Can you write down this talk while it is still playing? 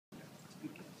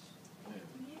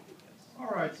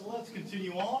Alright, so let's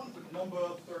continue on with number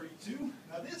 32.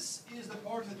 Now this is the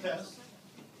part of the test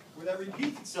where that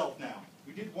repeats itself now.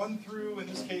 We did 1 through, in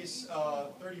this case,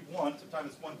 31,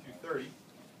 sometimes it's 1 through 30.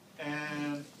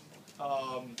 And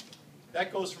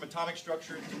that goes from atomic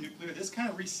structure to nuclear. This kind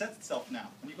of resets itself now.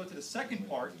 When you go to the second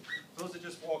part, those that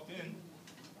just walked in,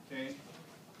 okay,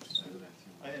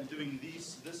 I am doing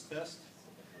this test.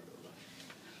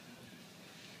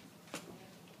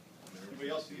 Anybody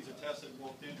else needs a test that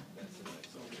walked in?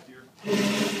 It's over here.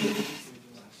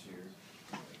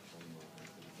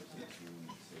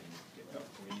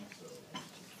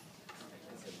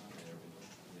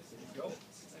 Go.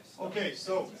 Okay,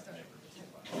 so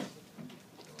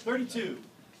 32.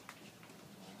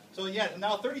 So yeah,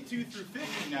 now 32 through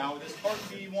 50 now, this part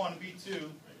B1, B2,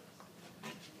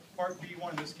 part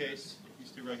B1 in this case, these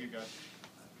two right here, guys.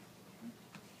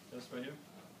 This right here,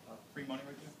 free money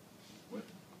right there. What?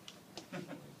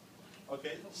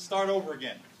 Okay, let's start over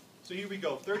again. So here we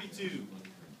go, 32.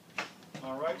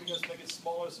 All right, we're going to make it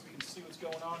smaller so we can see what's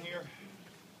going on here.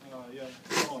 Yeah,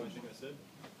 smaller, I think I said.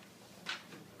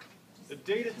 The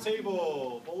data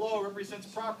table below represents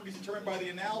properties determined by the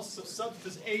analysis of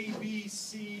substances A, B,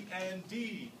 C, and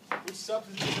D. Which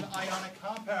substance is an ionic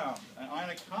compound? An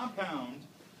ionic compound,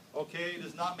 okay,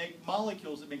 does not make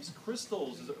molecules, it makes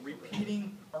crystals. It's a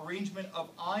repeating arrangement of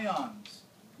ions,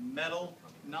 metal,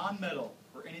 non-metal,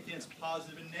 or anything that's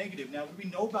positive and negative. Now, what do we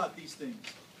know about these things?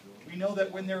 We know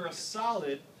that when they're a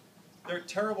solid, they're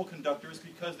terrible conductors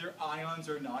because their ions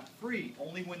are not free.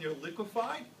 Only when they're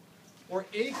liquefied or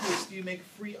aqueous do you make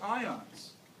free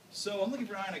ions. So I'm looking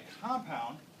for an ionic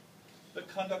compound. The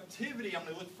conductivity I'm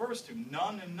going to look first to,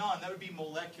 none and none, that would be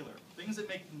molecular. Things that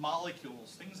make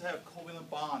molecules, things that have covalent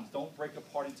bonds, don't break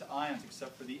apart into ions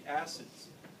except for the acids.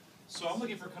 So I'm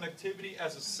looking for conductivity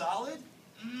as a solid.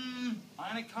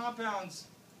 Ionic compounds,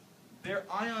 their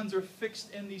ions are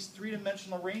fixed in these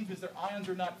three-dimensional arrangements. Their ions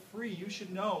are not free. You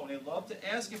should know, and they love to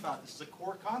ask about this. This is a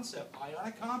core concept.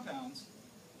 Ionic compounds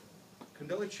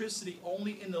conduct electricity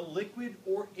only in the liquid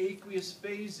or aqueous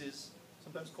phases,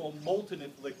 sometimes called molten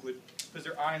if liquid, because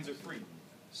their ions are free.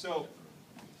 So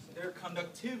their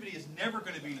conductivity is never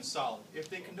going to be in a solid. If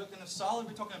they conduct in a solid,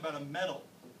 we're talking about a metal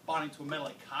bonding to a metal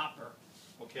like copper.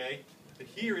 Okay? But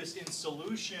here is in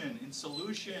solution. In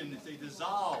solution, if they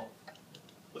dissolve,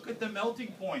 look at the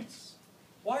melting points.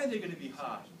 Why are they going to be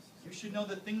high? You should know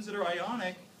that things that are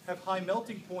ionic have high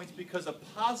melting points because a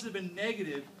positive and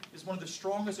negative is one of the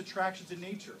strongest attractions in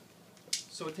nature.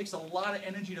 So it takes a lot of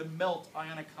energy to melt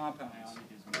ionic compounds. Ionic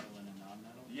is metal and a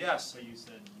non-metal? Yes. But you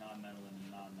said non-metal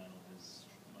and a non-metal is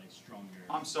like stronger.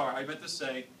 I'm sorry, I meant to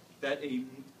say that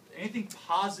anything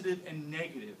positive and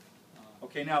negative.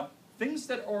 Okay, now things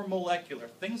that are molecular,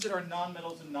 things that are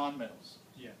non-metals and non-metals,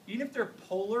 yeah, even if they're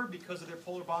polar because of their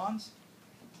polar bonds,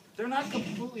 they're not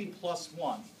completely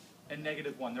 +1 and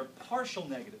 -1. They're partial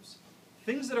negatives.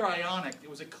 Things that are ionic, it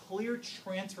was a clear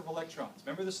transfer of electrons.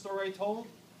 Remember the story I told?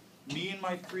 Me and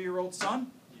my 3-year-old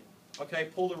son? yeah. Okay, I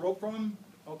pulled a rope from him,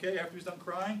 okay, after he was done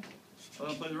crying. I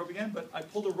don't play the rope again, but I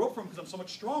pulled a rope from him because I'm so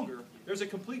much stronger. There's a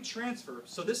complete transfer.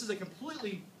 So this is a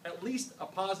completely, at least a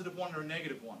 +1 or a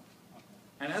 -1.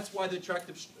 And that's why the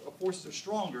attractive forces are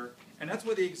stronger, and that's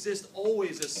why they exist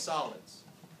always as solids.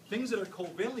 Things that are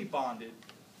covalently bonded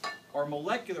are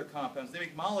molecular compounds. They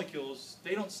make molecules.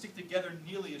 They don't stick together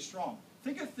nearly as strong.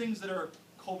 Think of things that are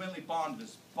covalently bonded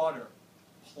as butter,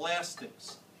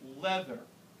 plastics, leather,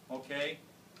 okay?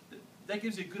 That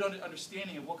gives you a good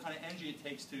understanding of what kind of energy it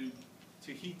takes to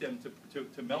heat them,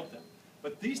 to melt them.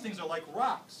 But these things are like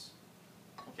rocks.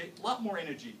 Okay, a lot more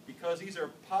energy because these are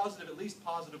positive, at least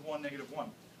 +1,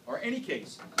 -1. Or in any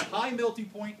case, high melting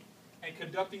point and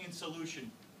conducting in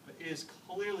solution is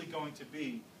clearly going to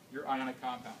be your ionic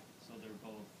compound. So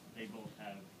they both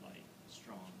have like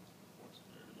strong forces.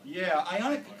 Yeah,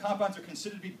 ionic compounds are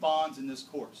considered to be bonds in this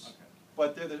course. Okay.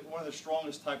 But they're one of the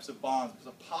strongest types of bonds because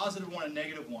a +1 and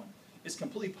 -1 is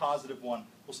completely +1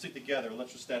 will stick together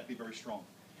electrostatically very strong.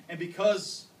 And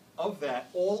because of that,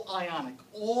 all ionic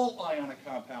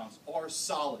compounds are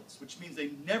solids, which means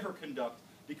they never conduct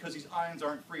because these ions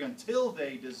aren't free until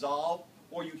they dissolve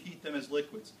or you heat them as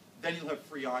liquids. Then you'll have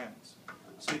free ions.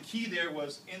 So the key there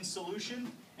was in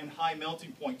solution and high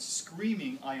melting point,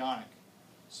 screaming ionic.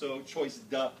 So choice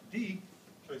D,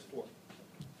 choice 4.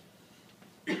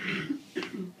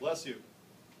 Bless you.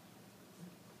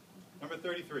 Number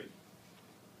 33.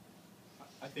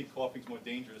 I think coughing's more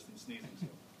dangerous than sneezing. So.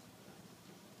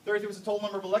 33 was the total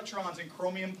number of electrons in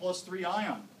chromium +3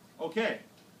 ion. Okay,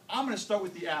 I'm going to start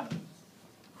with the atom.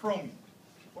 Chromium.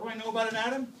 What do I know about an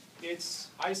atom? It's,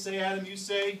 I say atom, you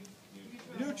say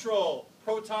neutral.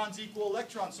 Protons equal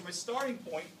electrons. So my starting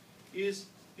point is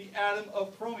the atom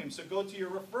of chromium. So go to your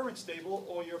reference table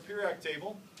or your periodic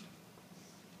table.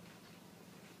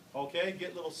 Okay,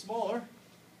 get a little smaller.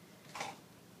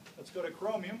 Let's go to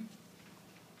chromium.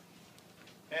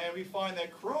 And we find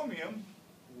that chromium,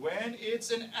 when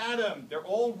it's an atom, they're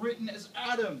all written as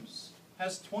atoms,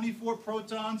 has 24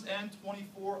 protons and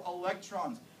 24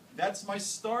 electrons. That's my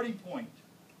starting point.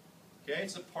 Okay,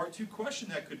 it's a part 2 question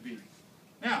that could be.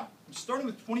 Now, I'm starting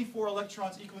with 24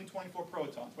 electrons equaling 24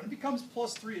 protons. When it becomes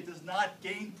plus 3, it does not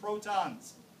gain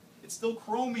protons. It's still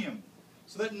chromium.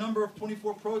 So that number of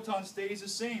 24 protons stays the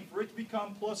same. For it to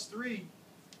become plus 3,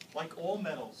 like all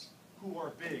metals who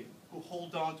are big, who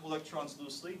hold on to electrons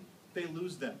loosely, they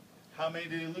lose them. How many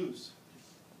do they lose?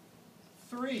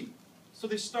 3. So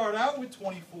they start out with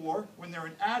 24 when they're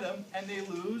an atom, and they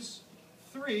lose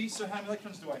 3. So how many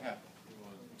electrons do I have?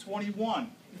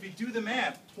 21. If you do the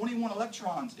math, 21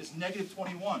 electrons is negative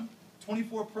 21.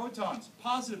 24 protons,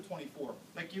 positive 24.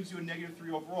 That gives you a negative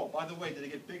 3 overall. By the way, did they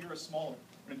get bigger or smaller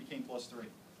when it became plus 3?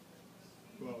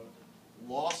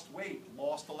 Lost weight,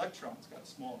 lost electrons, got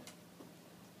smaller.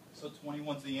 So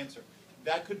 21 is the answer.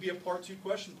 That could be a part 2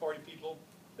 question, party people.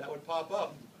 That would pop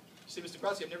up. You say, Mr.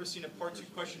 Grassi, I've never seen a part 2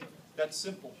 question that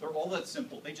simple. They're all that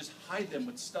simple. They just hide them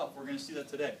with stuff. We're going to see that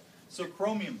today. So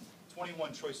chromium,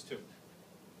 21, choice 2.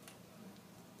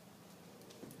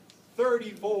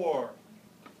 34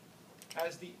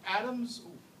 has the atoms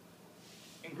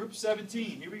in group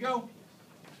 17. Here we go.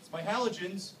 It's my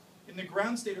halogens in the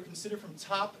ground state are considered from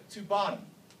top to bottom,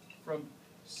 from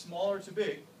smaller to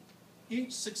big.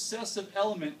 Each successive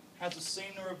element has the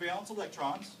same number of valence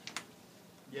electrons.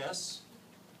 Yes.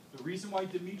 The reason why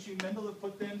Dmitri Mendeleev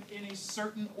put them in a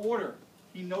certain order,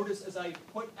 he noticed as I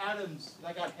put atoms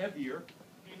that got heavier,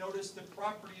 he noticed the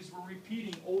properties were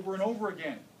repeating over and over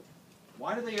again.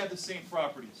 Why do they have the same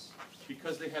properties?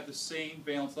 Because they have the same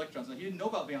valence electrons. Now, he didn't know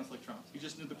about valence electrons. He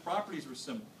just knew the properties were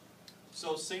similar.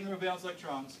 So same number of valence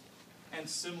electrons and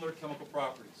similar chemical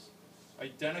properties.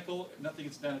 Identical, nothing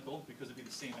is identical because it'd be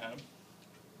the same atom.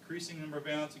 Increasing number of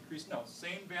valence,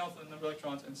 same valence number of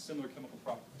electrons and similar chemical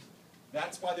properties.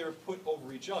 That's why they were put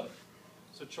over each other.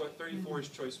 So 34 is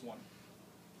choice 1.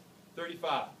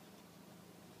 35.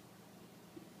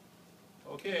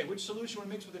 Okay, which solution when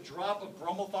mixed with a drop of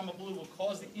bromothiamine blue will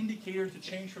cause the indicator to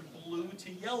change from blue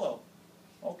to yellow?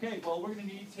 Okay, well we're going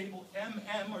to need table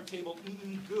MM or table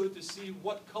good to see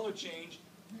what color change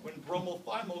when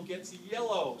bromothiamine gets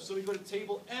yellow. So we go to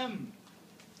table M.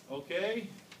 Okay?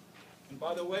 And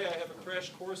by the way, I have a crash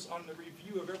course on the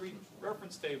review of every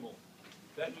reference table.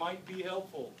 That might be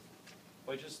helpful if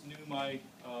I just knew my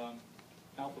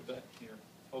alphabet here.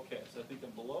 Okay, so I think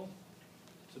I'm below.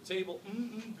 So table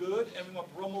good, and we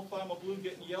want bromothiamine blue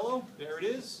getting yellow. There it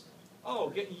is. Oh,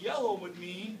 getting yellow would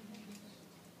mean,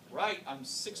 right, I'm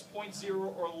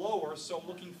 6.0 or lower, so I'm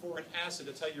looking for an acid.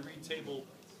 That's how you read table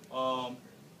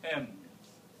M.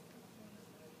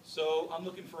 So I'm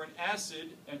looking for an acid,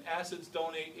 and acids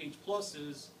donate H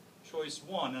pluses, choice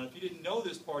 1. Now if you didn't know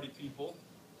this, party people,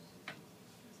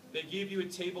 they give you a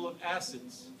table of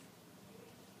acids.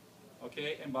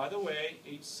 Okay, and by the way,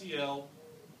 HCl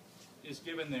is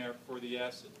given there for the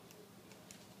acid.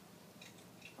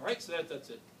 All right, so that's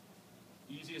it.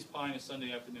 Easy as pie on a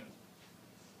Sunday afternoon,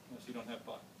 unless you don't have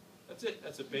pie. That's it.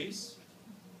 That's a base.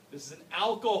 This is an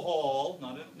alcohol,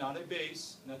 not a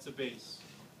base, and that's a base.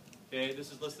 Okay,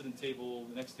 this is listed in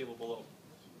the next table below.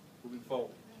 Moving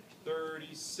forward.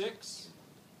 36.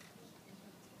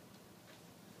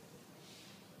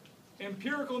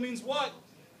 Empirical means what?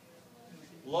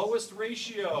 Lowest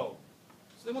ratio.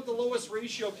 So they want the lowest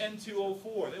ratio of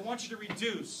N2O4. They want you to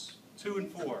reduce 2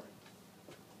 and 4.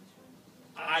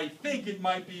 I think it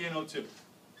might be NO2.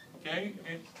 Okay?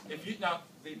 And if you now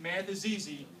the math is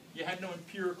easy, you had no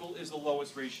empirical is the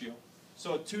lowest ratio.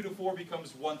 So 2 to 4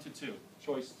 becomes 1 to 2.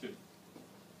 Choice 2.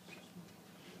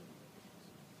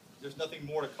 There's nothing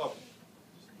more to cover.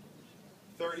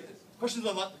 30 questions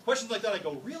like that I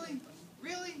go, really?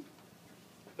 Really?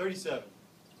 37.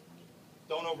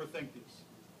 Don't overthink these.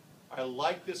 I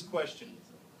like this question.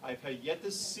 I've had yet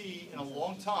to see in a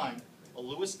long time a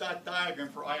Lewis dot diagram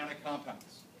for ionic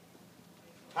compounds.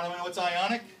 How do I know it's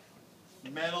ionic?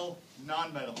 Metal,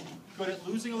 non-metal. Good at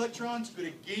losing electrons, good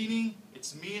at gaining.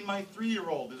 It's me and my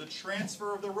 3-year-old. There's a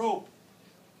transfer of the rope.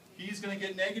 He's going to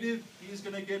get negative, he's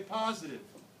going to get positive.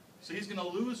 So he's going to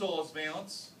lose all his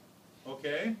valence,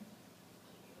 okay?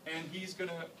 And he's going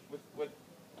to, with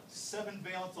 7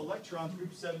 valence electrons,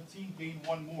 group 17, gain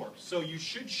 1 more. So you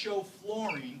should show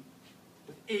fluorine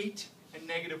with 8 and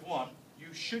 -1.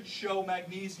 You should show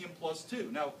magnesium plus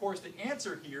 2. Now, of course, the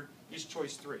answer here is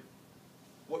choice 3.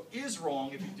 What is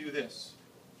wrong if you do this?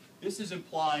 This is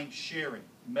implying sharing.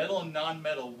 Metal and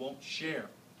non-metal won't share.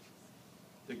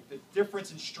 The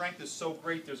difference in strength is so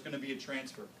great there's going to be a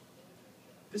transfer.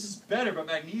 This is better, but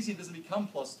magnesium doesn't become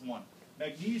 +1.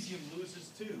 Magnesium loses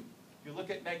 2. If you look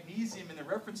at magnesium in the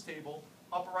reference table,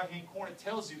 upper right-hand corner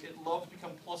tells you it loves to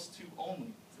become +2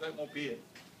 only. So that won't be it.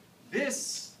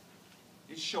 This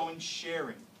is showing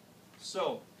sharing.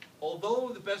 So,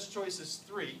 although the best choice is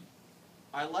 3,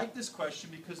 I like this question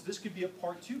because this could be a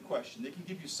part 2 question. They can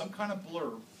give you some kind of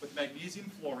blurb with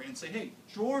magnesium fluorine and say, hey,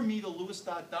 draw me the Lewis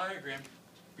dot diagram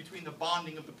between the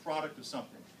bonding of the product of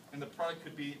something. And the product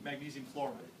could be magnesium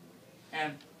fluoride.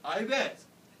 And I bet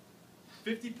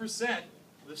 50%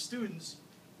 of the students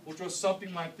will draw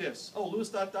something like this. Oh, Lewis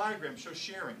dot diagram shows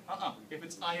sharing. If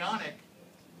it's ionic,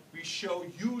 we show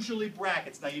usually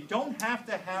brackets. Now, you don't have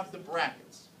to have the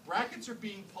brackets. Brackets are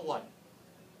being polite.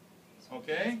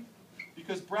 Okay?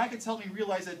 Because brackets help me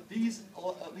realize that these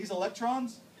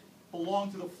electrons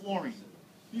belong to the fluorine.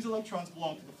 These electrons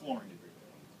belong to the fluorine.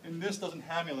 And this doesn't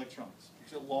have any electrons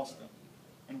because it lost them.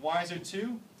 And why is there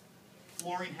 2?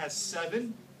 Fluorine has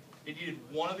 7. It needed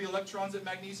 1 of the electrons that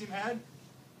magnesium had. And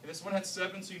this one had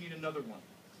 7, so you need another one.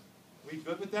 Are we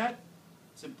good with that?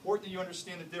 It's important that you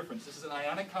understand the difference. This is an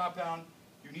ionic compound.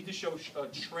 You need to show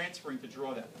transferring to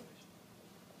draw that.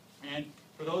 And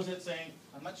for those that are saying,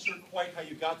 I'm not sure quite how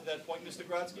you got to that point, Mr.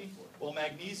 Grodsky. Well,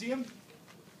 magnesium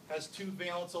has 2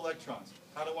 valence electrons.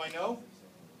 How do I know?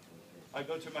 I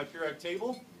go to my periodic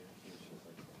table,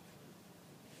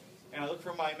 and I look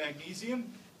for my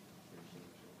magnesium,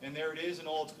 and there it is in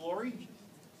all its glory.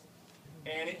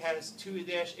 And it has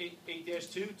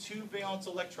 2-8-2, 2 valence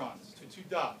electrons, 2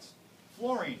 dots.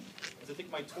 Fluorine, as I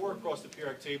take my tour across the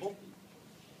periodic table,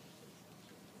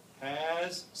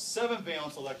 has 7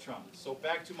 valence electrons. So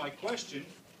back to my question,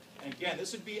 and again,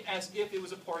 this would be as if it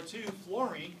was a part 2.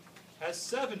 Fluorine has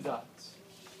 7 dots.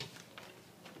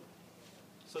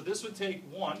 So this would take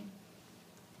 1,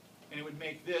 and it would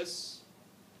make this,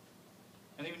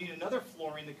 and then we need another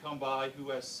fluorine to come by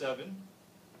who has 7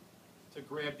 to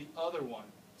grab the other one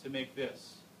to make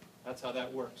this. That's how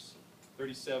that works.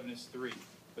 37 is 3.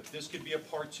 But this could be a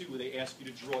part 2 where they ask you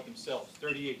to draw it themselves.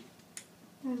 38.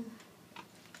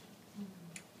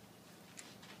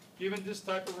 Given this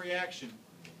type of reaction,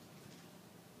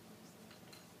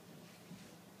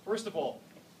 first of all,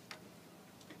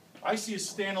 I see a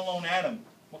standalone atom.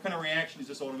 What kind of reaction is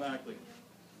this automatically?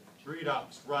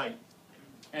 Redox, right.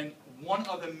 And one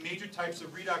of the major types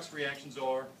of redox reactions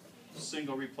are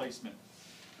single replacement.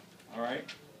 All right?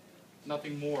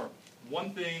 Nothing more.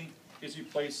 One thing is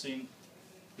replacing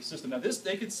the system. Now this,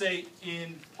 they could say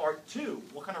in part 2,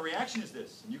 what kind of reaction is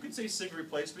this? And you could say single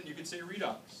replacement, you could say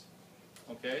redox.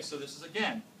 Okay, so this is,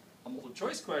 again, a multiple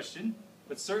choice question,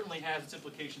 but certainly has its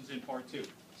implications in part 2.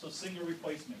 So single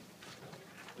replacement.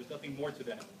 There's nothing more to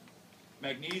that.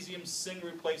 Magnesium single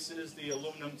replaces the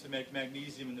aluminum to make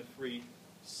magnesium in the free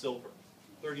silver.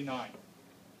 39.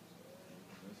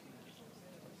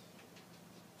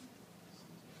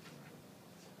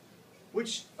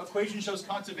 Which equation shows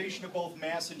conservation of both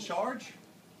mass and charge?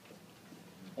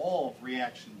 All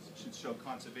reactions should show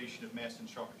conservation of mass and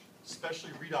charge,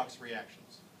 especially redox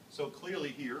reactions. So clearly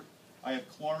here, I have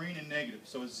chlorine and negative.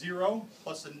 So a 0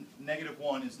 plus a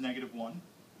 -1 is -1.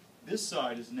 This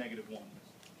side is -1.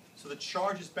 So the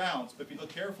charge is balanced, but if you look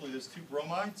carefully, there's 2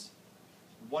 bromides,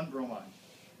 1 bromide.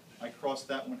 I cross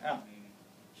that one out.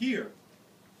 Here,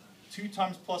 2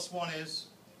 times +1 is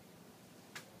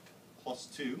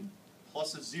 +2,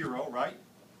 plus a 0, right?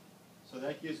 So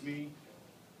that gives me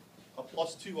a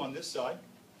 +2 on this side.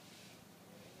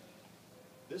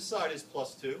 This side is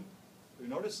 +2. You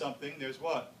notice something, there's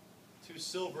what? 2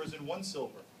 silvers and 1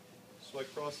 silver. So I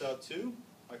cross out 2,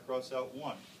 I cross out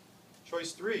 1.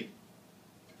 Choice 3,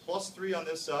 +3 on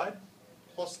this side,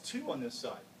 +2 on this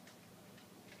side.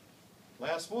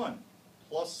 Last one,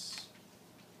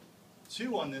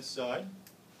 +2 on this side,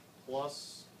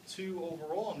 +2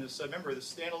 overall on this side. Remember, the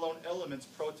standalone elements,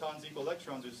 protons equal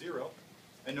electrons, are 0.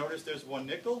 And notice there's 1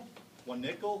 nickel, 1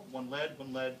 nickel, 1 lead,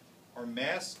 1 lead. Our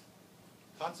mass,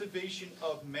 conservation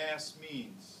of mass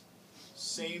means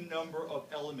same number of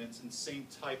elements and same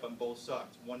type on both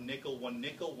sides. 1 nickel, 1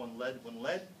 nickel, 1 lead, 1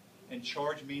 lead. And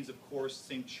charge means, of course,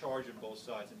 same charge on both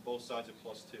sides, and both sides are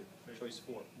 +2. Choice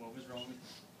 4. What was wrong with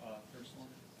first one?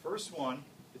 First one,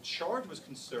 the charge was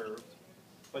conserved,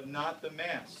 but not the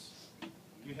mass.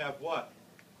 You have what?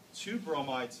 2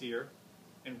 bromides here,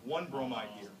 and 1 bromide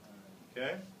here.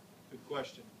 Okay? Good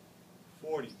question.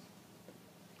 40.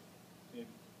 Okay.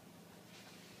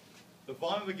 The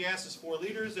volume of a gas is 4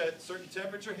 liters at a certain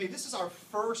temperature. Hey, this is our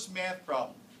first math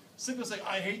problem. Simply say,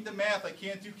 I hate the math, I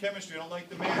can't do chemistry, I don't like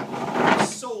the math.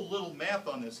 There's so little math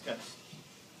on this test.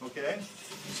 Okay?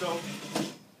 So,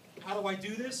 how do I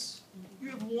do this?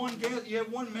 You have one gas, you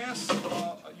have one mass,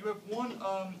 you have one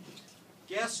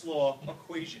gas law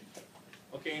equation.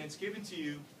 Okay, and it's given to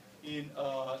you in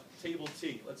table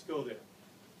T. Let's go there.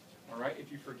 All right,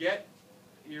 if you forget,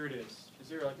 here it is. Is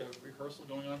there like a rehearsal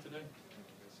going on today?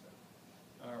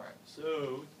 All right,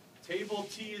 so table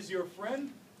T is your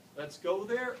friend. Let's go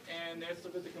there, and let's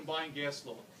look at the combined gas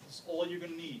law. That's all you're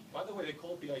going to need. By the way, they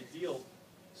call it the ideal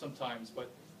sometimes, but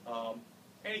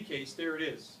any case, there it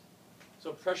is.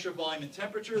 So pressure, volume, and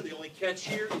temperature. The only catch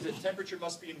here is that temperature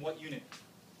must be in what unit?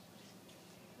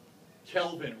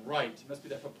 Kelvin, right. It must be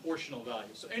that proportional value.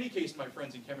 So any case, my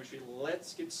friends in chemistry,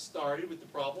 let's get started with the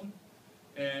problem.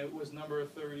 And it was number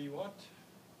 30 what?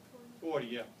 40,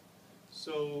 yeah.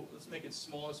 So let's make it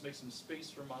smaller. Let's make some space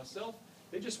for myself.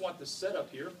 They just want the setup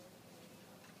here.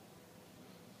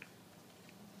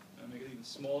 And make it even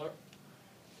smaller.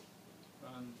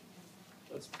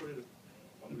 Let's put it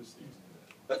on this thing.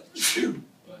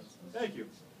 Thank you.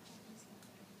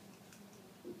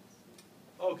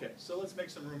 Okay, so let's make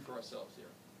some room for ourselves here.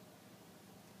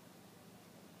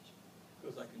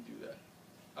 Because I can do that.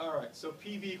 All right, so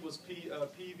PV equals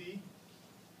PV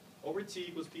over T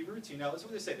equals PV over T. Now, that's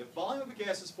what they say. The volume of a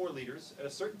gas is 4 liters at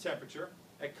a certain temperature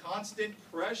at constant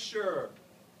pressure.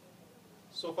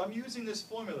 So if I'm using this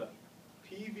formula,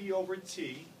 PV over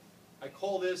T, I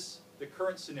call this the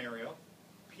current scenario.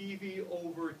 PV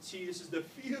over T, this is the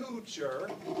future.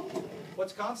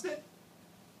 What's constant?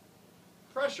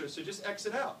 Pressure, so just X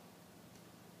it out.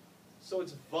 So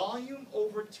it's volume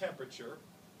over temperature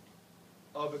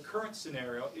of a current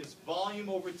scenario is volume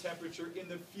over temperature in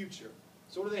the future.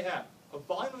 So what do they have? A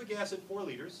volume of a gas at 4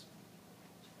 liters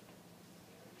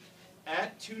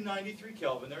at 293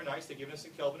 Kelvin. They're nice, they've given us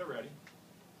in Kelvin already.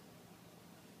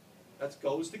 That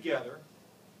goes together.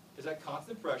 Is at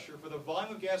constant pressure for the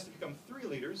volume of gas to become 3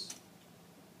 liters.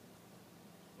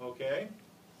 Okay.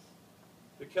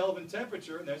 The Kelvin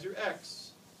temperature, and there's your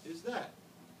X, is that.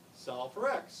 Solve for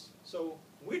X. So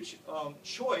which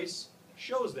choice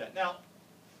shows that? Now,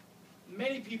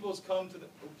 many people come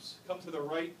to the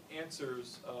right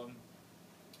answers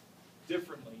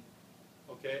differently.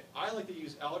 Okay, I like to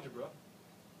use algebra,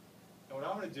 and what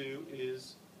I'm going to do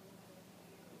is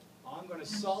I'm going to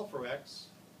solve for X,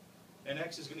 and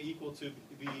X is going to equal to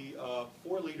the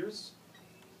 4 liters.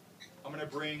 I'm going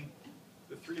to bring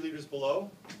the 3 liters below,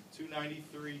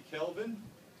 293 Kelvin.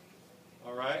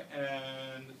 All right,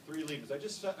 and 3 liters. I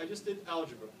just did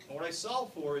algebra, and what I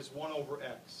solve for is 1 over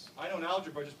X. I know in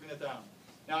algebra, I just bring that down.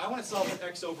 Now I want to solve for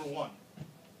X over 1.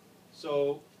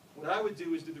 So what I would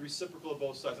do is do the reciprocal of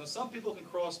both sides. Now some people can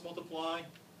cross multiply.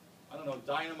 I don't know,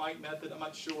 dynamite method, I'm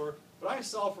not sure. But I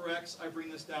solve for X, I bring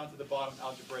this down to the bottom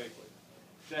algebraically.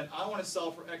 Then I want to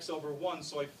solve for X over 1,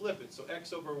 so I flip it. So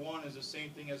X over 1 is the same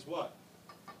thing as what?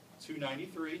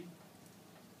 293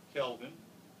 Kelvin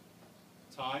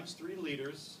times 3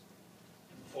 liters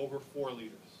over 4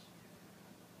 liters.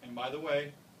 And by the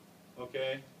way,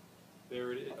 okay,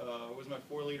 there it is. Where's my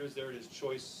 4 liters? There it is.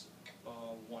 Choice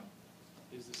 1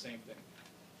 is the same thing.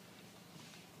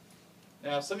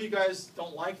 Now, if some of you guys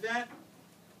don't like that,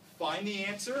 find the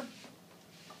answer.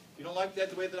 If you don't like that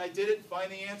the way that I did it, find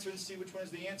the answer and see which one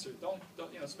is the answer. Don't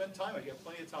spend time. You have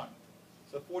plenty of time.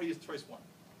 So 40 is choice 1.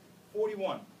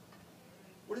 41.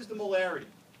 What is the molarity?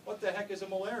 What the heck is a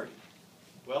molarity?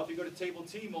 Well, if you go to table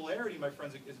T, molarity, my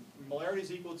friends, molarity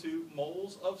is equal to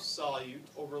moles of solute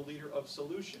over a liter of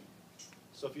solution.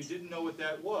 So if you didn't know what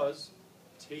that was,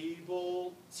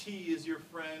 table T is your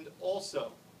friend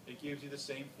also. It gives you the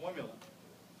same formula.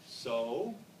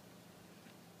 So,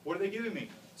 what are they giving me?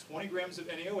 20 grams of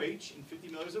NaOH and 50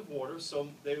 milliliters of water, so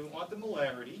they want the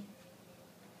molarity.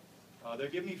 They're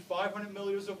giving me 500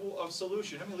 milliliters of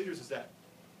solution. How many liters is that?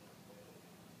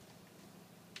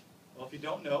 Well, if you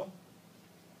don't know,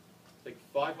 take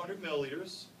 500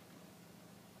 milliliters.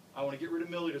 I want to get rid of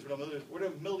milliliters. Where do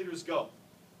milliliters go?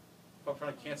 If I'm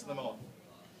trying to cancel them off.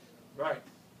 Right.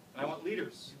 And I want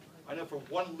liters. I know for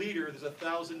 1 liter, there's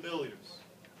 1,000 milliliters.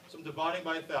 So I'm dividing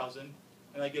by 1,000,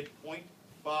 and I get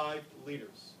 0.5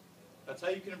 liters. That's how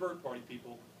you convert, party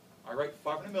people. I write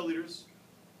 500 milliliters.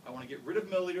 I want to get rid of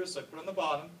milliliters, so I put it on the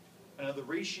bottom. And now the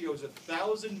ratio is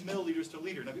 1,000 milliliters to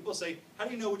liter. Now people say, how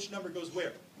do you know which number goes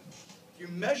where? You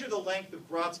measure the length of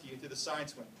Brodsky into the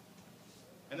science wing.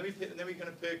 And then we're going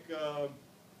to pick, I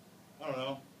don't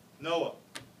know, Noah.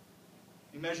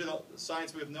 You measure the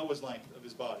science wing of Noah's length of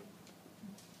his body.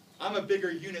 I'm a bigger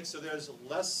unit, so there's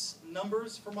less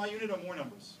numbers for my unit or more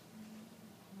numbers?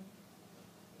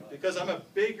 Because I'm a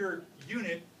bigger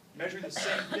unit, Measuring the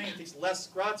same thing, it takes less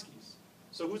Grotzkys.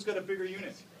 So who's got a bigger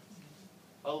unit?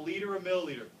 A liter or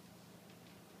milliliter?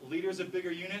 Liter's a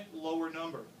bigger unit, lower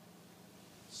number.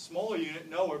 Smaller unit,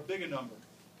 no, or bigger number.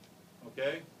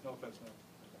 Okay? No offense, no.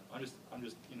 I'm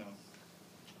just, you know,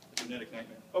 a genetic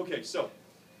nightmare. Okay, so,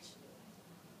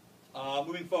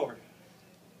 moving forward.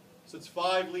 So it's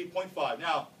 0.5.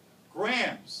 Now,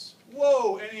 grams.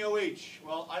 Whoa, NaOH.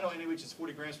 Well, I know NaOH is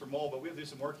 40 grams per mole, but we have to do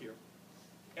some work here.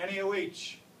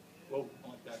 NaOH. Whoa, I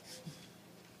like that.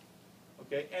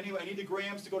 Okay, anyway, I need the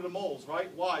grams to go to the moles, right?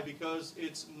 Why? Because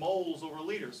it's moles over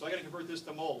liters. So I got to convert this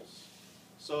to moles.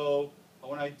 So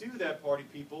when I do that, party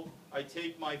people, I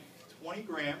take my 20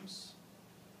 grams,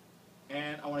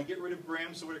 and I want to get rid of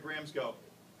grams, so where do grams go?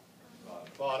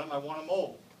 Bottom, I want a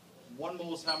mole. 1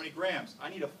 mole is how many grams? I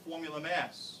need a formula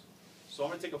mass. So I'm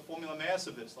going to take a formula mass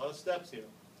of this. A lot of steps here.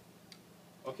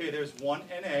 Okay, there's 1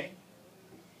 Na.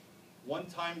 1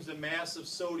 times the mass of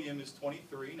sodium is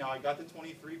 23. Now I got the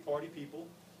 23, party people.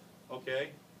 Okay,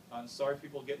 I'm sorry for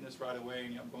people getting this right away,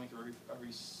 and I'm going through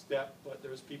every step, but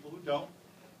there's people who don't.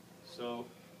 So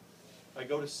I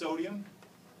go to sodium,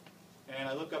 and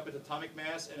I look up at atomic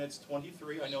mass, and it's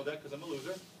 23. I know that because I'm a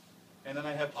loser. And then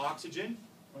I have oxygen.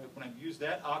 When I use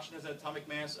that, oxygen has an atomic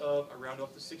mass of, I round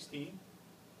off to 16.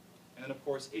 And then, of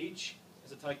course, H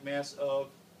has an atomic mass of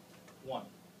 1.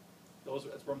 That's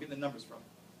where I'm getting the numbers from.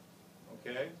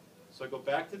 Okay? So I go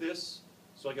back to this.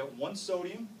 So I got 1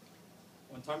 sodium.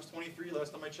 1 times 23.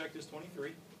 Last time I checked is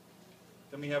 23.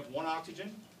 Then we have 1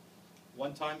 oxygen.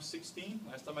 1 times 16.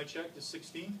 Last time I checked is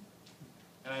 16.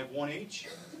 And I have 1 H.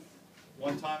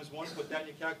 1 times 1. Put that in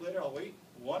your calculator. I'll wait.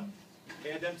 1.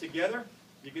 Add them together.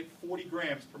 You get 40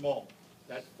 grams per mole.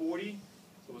 That 40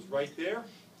 goes right there.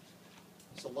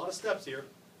 It's a lot of steps here.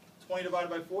 20 divided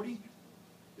by 40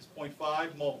 is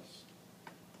 0.5 moles.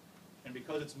 And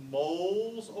because it's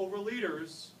moles over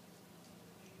liters,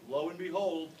 lo and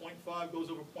behold, 0.5 goes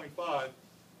over 0.5,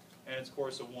 and it's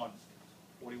course of 1.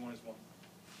 41 is 1.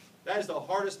 That is the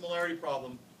hardest molarity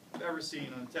problem I've ever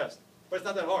seen on a test. But it's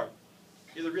not that hard.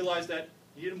 You either realize that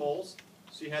you needed moles,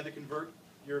 so you had to convert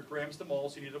your grams to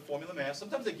moles, so you needed a formula mass.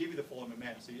 Sometimes they give you the formula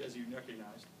mass, as you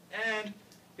recognized. And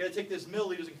you got to take this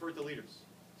milliliters and convert to liters.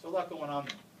 So a lot going on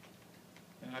there.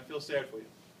 And I feel sad for you,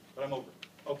 but I'm over it.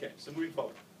 Okay, so moving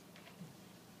forward.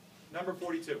 Number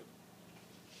 42.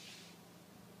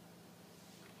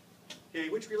 Okay,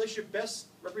 which relationship best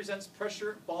represents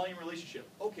pressure-volume relationship?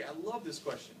 Okay, I love this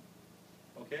question.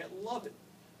 Okay, I love it.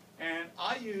 And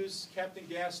I use Captain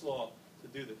Gas law to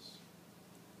do this.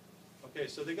 Okay,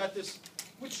 so they got this,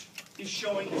 which is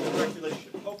showing the direct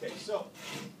relationship. Okay, so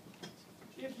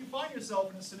if you find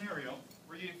yourself in a scenario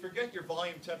where you forget your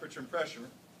volume, temperature, and pressure,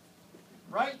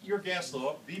 write your gas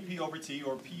law, VP over T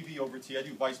or PV over T. I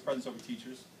do vice presidents over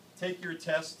teachers. Take your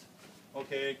test,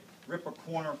 okay, rip a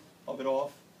corner of it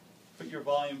off, put your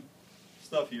volume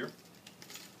stuff here,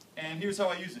 and here's how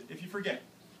I use it. If you forget,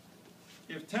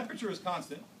 if temperature is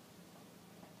constant,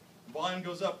 volume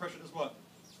goes up, pressure does what?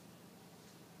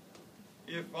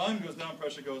 If volume goes down,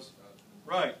 pressure goes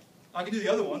right. I can do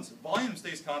the other ones. Volume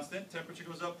stays constant, temperature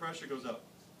goes up, pressure goes up.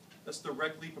 That's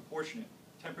directly proportionate.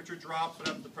 Temperature drops, what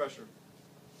happens to pressure?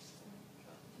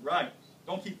 Right.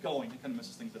 Don't keep going. It kind of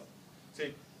messes things up.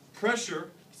 See, pressure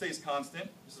stays constant.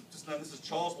 This is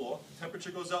Charles' law.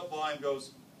 Temperature goes up, volume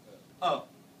goes up.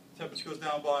 Temperature goes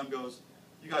down, volume goes.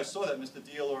 You guys saw that, Mr.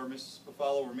 Deal or Miss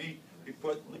Buffalo or me. We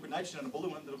put liquid nitrogen in a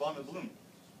balloon, into the volume of the balloon.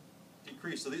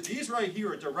 Decrease. So these right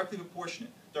here are directly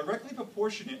proportionate. Directly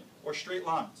proportionate or straight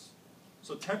lines.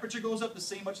 So temperature goes up the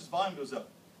same much as volume goes up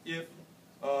if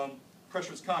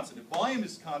pressure is constant. If volume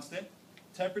is constant,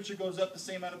 temperature goes up the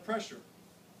same amount of pressure.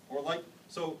 Or like,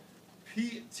 so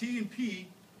T and P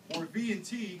or V and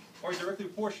T are directly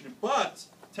proportionate. But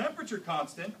temperature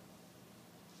constant,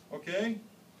 okay,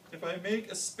 if I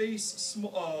make a space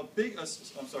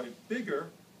bigger,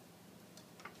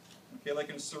 okay, like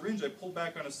in a syringe, I pull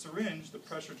back on a syringe, the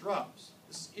pressure drops.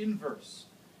 This is inverse.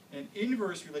 An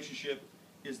inverse relationship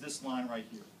is this line right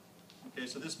here. Okay,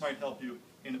 so this might help you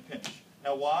in a pinch.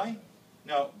 Now why?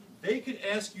 Now, they could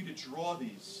ask you to draw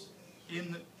these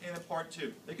in a part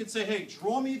 2. They could say, hey,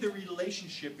 draw me the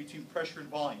relationship between pressure and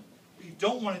volume. What you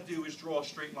don't want to do is draw a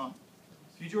straight line.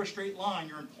 If you draw a straight line,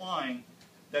 you're implying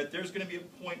that there's going to be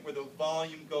a point where the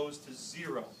volume goes to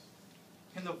 0.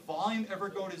 Can the volume ever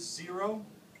go to 0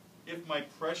 if my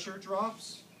pressure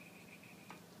drops?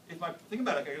 Think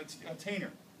about it, I got a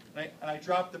container, and I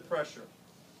drop the pressure.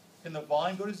 Can the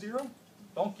volume go to 0?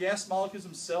 Don't gas molecules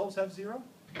themselves have 0?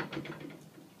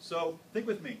 So think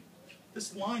with me.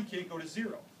 This line can't go to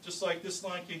 0. Just like this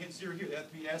line can't hit 0 here. They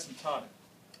have to be asymptotic.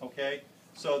 Okay?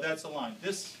 So that's the line.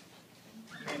 This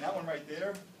And that one right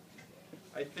there,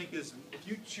 I think is, if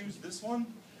you choose this one,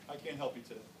 I can't help you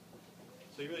today.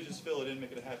 So you really just fill it in,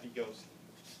 make it a happy ghost.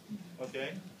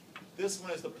 Okay? This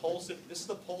one is the pulse. This is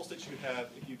the pulse that you have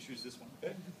if you choose this one.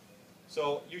 Okay?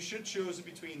 So you should choose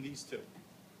between these two.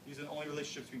 These are the only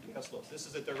relationships between gas laws. This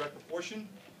is a direct proportion.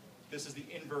 This is the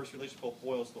inverse relationship called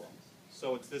Boyle's law.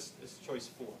 So it's this is choice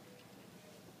 4.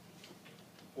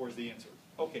 4 is the answer.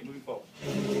 Okay, moving forward.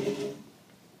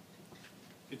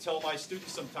 You tell my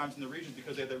students sometimes in the Regents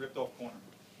because they have that ripped off corner.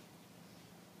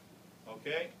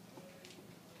 Okay?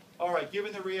 All right,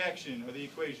 given the reaction or the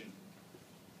equation,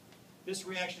 this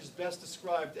reaction is best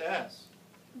described as.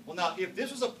 Well, now, if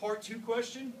this was a part 2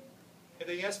 question, if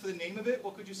they asked for the name of it,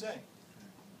 what could you say?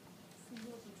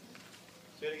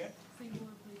 Say it again.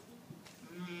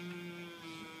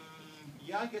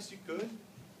 Yeah, I guess you could.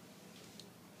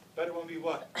 Better one would be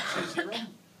what? Say 0?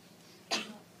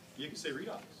 You can say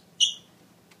redox.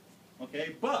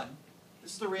 Okay, but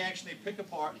this is the reaction they pick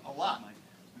apart a lot.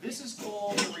 This is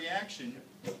called the reaction.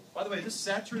 By the way, is this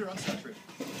saturated or unsaturated?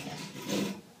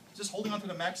 Is this holding on to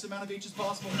the max amount of H as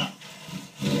possible or not?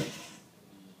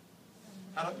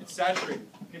 It's saturated.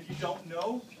 And if you don't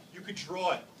know, you could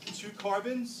draw it. 2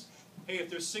 carbons. Hey, if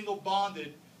they're single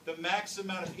bonded, the max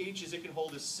amount of H's it can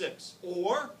hold is 6.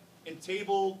 Or, in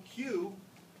table Q,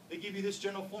 they give you this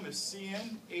general formula,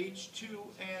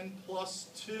 CnH2n plus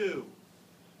 2.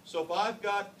 So if I've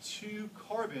got 2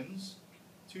 carbons,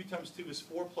 2 times 2 is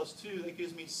 4 plus 2, that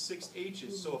gives me 6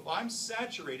 H's. So if I'm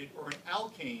saturated or an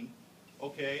alkane,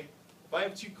 okay, if I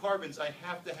have 2 carbons, I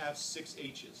have to have 6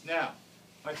 H's. Now,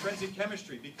 my friends in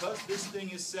chemistry, because this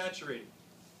thing is saturated,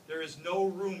 there is no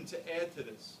room to add to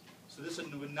this. So this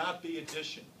would not be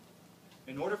addition.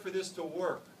 In order for this to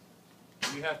work,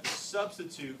 you have to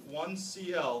substitute 1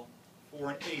 Cl for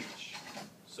an H.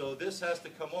 So this has to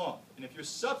come off. And if you're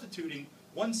substituting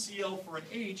 1 Cl for an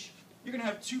H, you're going to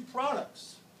have 2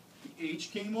 products. The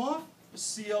H came off, the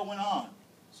Cl went on.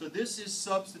 So this is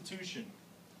substitution,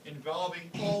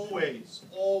 involving always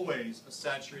a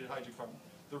saturated hydrocarbon.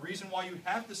 The reason why you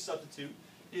have to substitute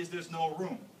is there's no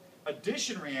room.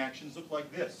 Addition reactions look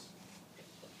like this.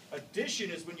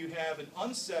 Addition is when you have an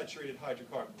unsaturated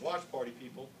hydrocarbon. Watch, party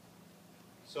people.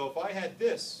 So if I had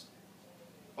this,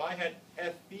 if I had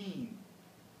ethene,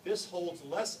 this holds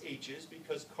less H's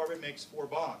because carbon makes 4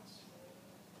 bonds.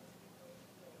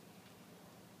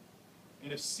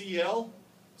 And if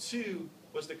Cl2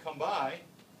 was to come by,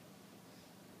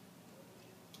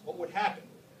 what would happen?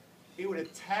 It would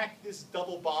attack this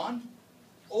double bond,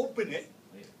 open it,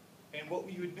 and what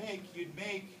you would make, you'd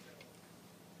make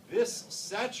this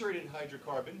saturated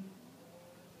hydrocarbon,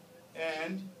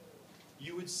 and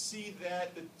you would see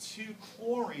that the 2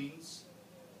 chlorines,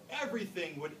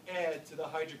 everything would add to the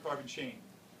hydrocarbon chain.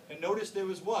 And notice there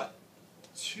was what?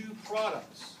 2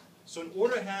 products. So in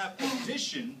order to have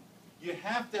addition, you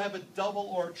have to have a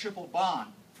double or a triple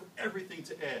bond for everything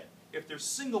to add. If there's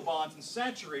single bonds and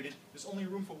saturated, there's only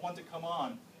room for one to come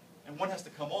on, and one has to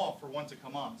come off for one to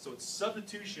come on. So it's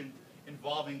substitution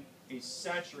involving a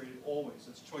saturated always.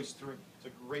 That's choice 3. It's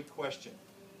a great question.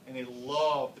 And they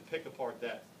love to pick apart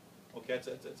that. Okay,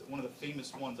 it's one of the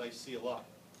famous ones I see a lot.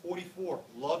 44,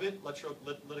 love it.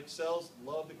 Electrolytic cells,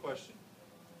 love the question.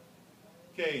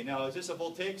 Okay, now is this a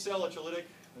voltaic cell, electrolytic?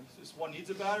 This one needs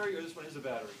a battery or this one is a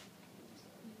battery?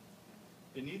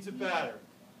 It needs a battery.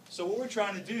 So what we're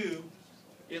trying to do,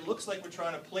 it looks like we're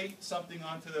trying to plate something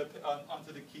onto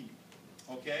the key.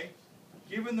 Okay?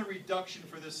 Given the reduction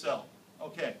for this cell.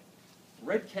 Okay.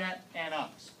 Red cat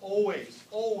anox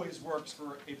always works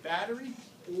for a battery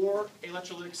or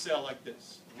electrolytic cell like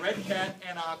this. Red cat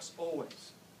anox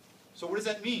always. So what does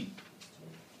that mean?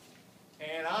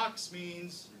 Anox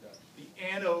means the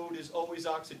anode is always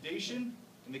oxidation.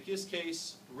 In this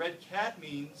case, red cat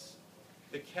means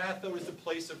the cathode is the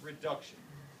place of reduction.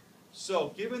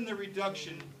 So given the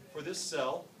reduction for this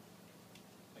cell,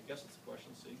 I guess it's a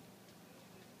question C.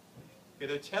 Okay,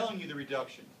 they're telling you the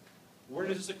reduction. Where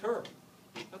does this occur?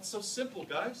 That's so simple,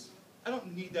 guys. I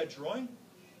don't need that drawing.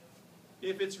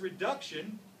 If it's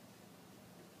reduction,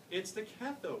 it's the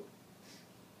cathode.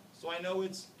 So I know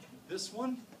it's this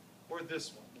one or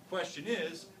this one. The question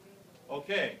is,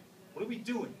 okay, what are we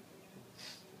doing?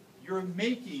 You're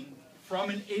making from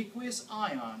an aqueous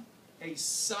ion a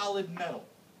solid metal.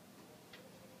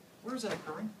 Where is that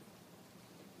occurring?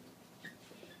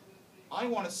 I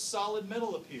want a solid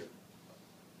metal appear.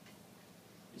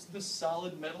 Isn't the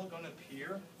solid metal going to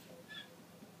appear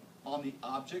on the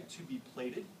object to be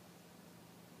plated?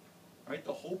 Right?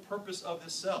 The whole purpose of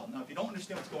this cell. Now, if you don't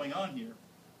understand what's going on here,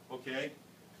 okay,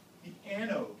 the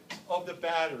anode of the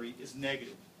battery is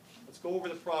negative. Let's go over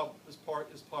this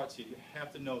parts here. You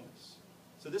have to know this.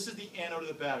 So this is the anode of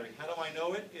the battery. How do I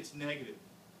know it? It's negative.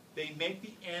 They make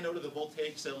the anode of the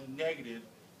voltaic cell negative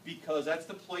because that's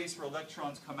the place where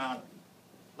electrons come out of.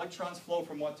 Electrons flow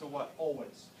from what to what?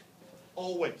 Always.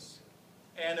 Always.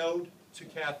 Anode to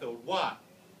cathode. Why?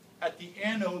 At the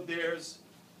anode there's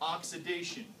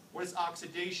oxidation. What is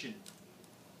oxidation?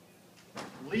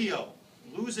 Leo,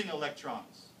 losing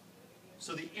electrons.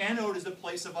 So the anode is the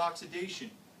place of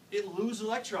oxidation. It loses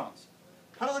electrons.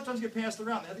 How do electrons get passed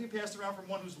around? They have to get passed around from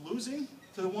one who's losing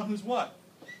to the one who's what?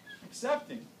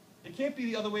 Accepting. It can't be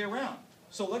the other way around.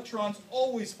 So electrons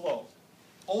always flow.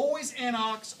 Always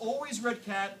anox, always red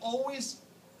cat, always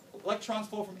electrons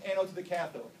flow from anode to the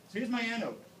cathode. So here's my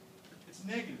anode. It's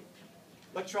negative.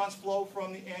 Electrons flow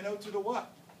from the anode to the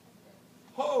what?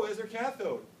 Oh, there's their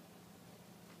cathode.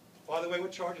 By the way,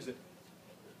 what charge is it?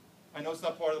 I know it's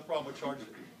not part of the problem. What charge is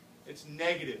it? It's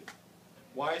negative.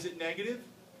 Why is it negative?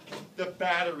 The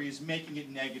battery is making it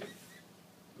negative.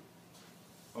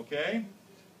 Okay?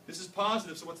 This is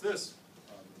positive, so what's this?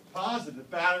 Positive. The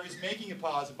battery is making it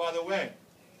positive. By the way,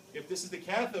 if this is the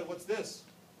cathode, what's this?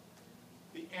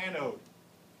 The anode.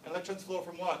 And electrons flow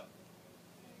from what?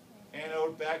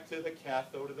 Anode back to the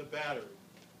cathode of the battery.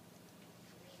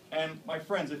 And my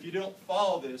friends, if you don't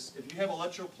follow this, if you have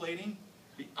electroplating,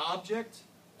 the object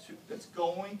that's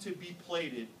going to be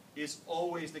plated is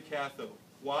always the cathode.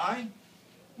 Why?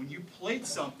 When you plate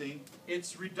something,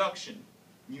 it's reduction.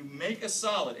 You make a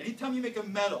solid. Anytime you make a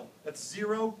metal that's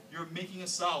zero, you're making a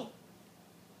solid.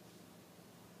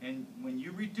 And when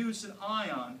you reduce an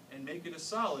ion and make it a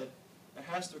solid, it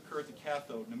has to occur at the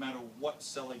cathode, no matter what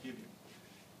cell I give you.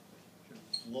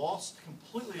 You're lost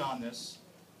completely on this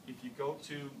if you go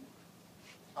to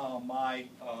my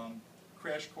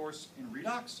crash course in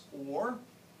redox, or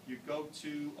you go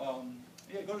to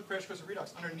go to crash course in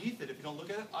redox. Underneath it, if you don't look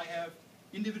at it, I have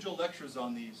individual lectures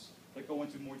on these that go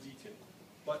into more detail.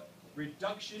 But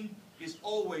reduction is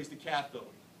always the cathode.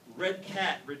 Red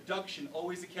cat, reduction,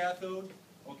 always the cathode.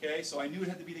 Okay, so I knew it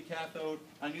had to be the cathode.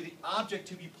 I knew the object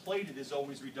to be plated is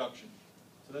always reduction.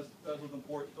 So those are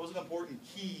the important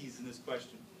keys in this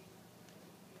question.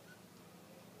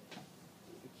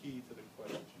 The key to the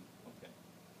question. Okay.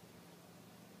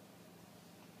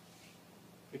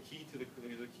 The key to the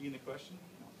key in the question?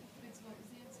 No. What was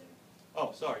the answer?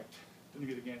 Oh, sorry. Didn't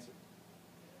get the answer.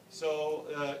 So,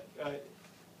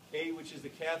 A, which is the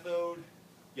cathode,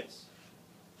 yes.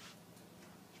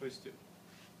 Choice 2.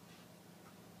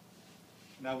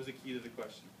 And that was the key to the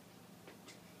question.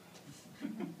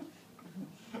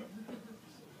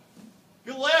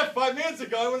 Good laugh 5 minutes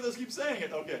ago. I wanted to just keep saying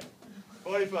it. Okay.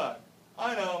 45.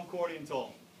 I know, I'm corny and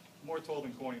tall. More tall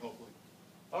than corny, hopefully.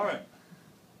 All right.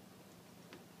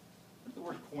 Where did the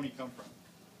word corny come from?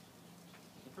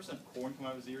 Did the first time corn come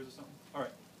out of his ears or something? All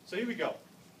right. So here we go.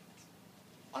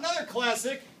 Another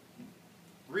classic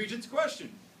Regents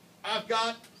question. I've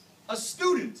got a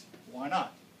student. Why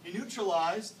not? He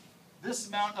neutralized this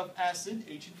amount of acid,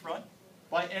 H in front,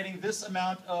 by adding this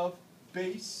amount of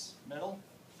base, metal.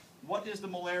 What is the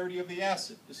molarity of the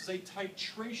acid? This is a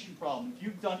titration problem. If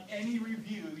you've done any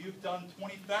review, you've done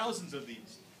 20,000s of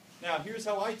these. Now, here's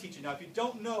how I teach it. Now, if you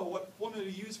don't know what formula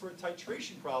to use for a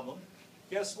titration problem,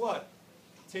 guess what?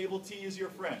 Table T is your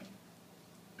friend.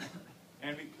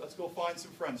 And let's go find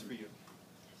some friends for you.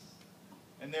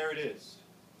 And there it is.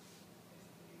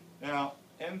 Now,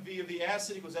 MV of the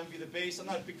acid equals MV of the base. I'm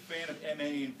not a big fan of MA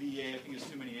and VA. I think there's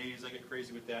too many A's. I get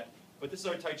crazy with that. But this is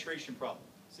our titration problem.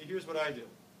 See, here's what I do.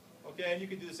 Okay, and you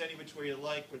can do this any which way you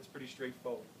like, but it's pretty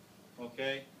straightforward.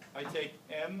 Okay, I take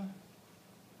MV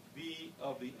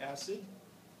of the acid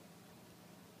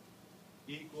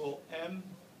equal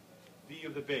MV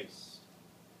of the base.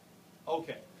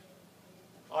 Okay,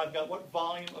 I've got what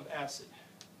volume of acid?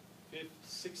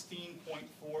 16.4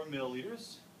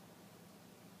 milliliters.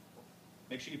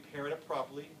 Make sure you pair it up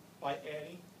properly by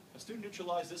adding, a student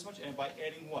neutralized this much, and by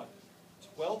adding what?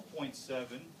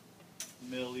 12.7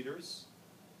 milliliters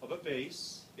of a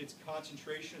base. Its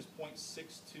concentration is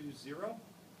 0.620.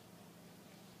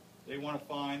 They want to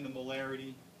find the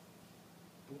molarity.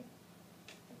 Boom.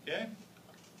 Okay?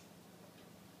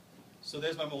 So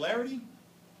there's my molarity.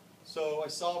 So I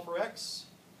solve for x.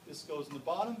 This goes in the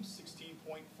bottom,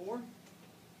 16.4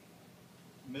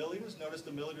 milliliters. Notice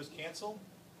the milliliters cancel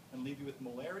and leave you with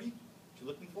molarity, what you're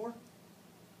looking for.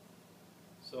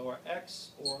 So our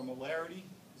x, or our molarity,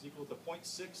 is equal to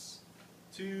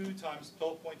 0.62 times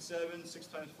 12.7, 6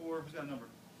 times 4. Who's got a number?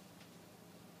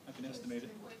 I can estimate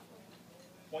it.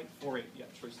 0.48, yeah,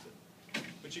 choice 2.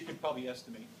 But you could probably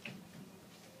estimate.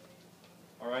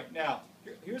 All right, now,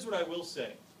 here's what I will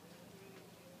say.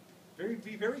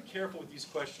 Be very careful with these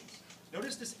questions.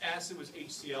 Notice this acid was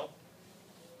HCl.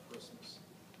 Christmas.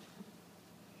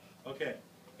 Okay,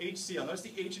 HCl. Notice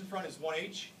the H in front is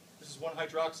 1H. This is 1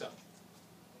 hydroxide.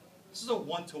 This is a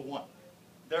 1-to-1.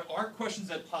 There are questions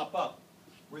that pop up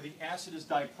where the acid is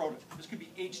diprotic. This could be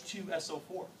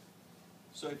H2SO4.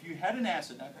 So if you had an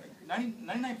acid,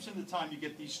 99% of the time you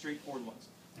get these straightforward ones.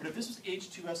 But if this was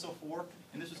H2SO4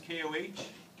 and this was KOH,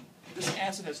 this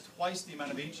acid has twice the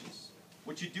amount of H's.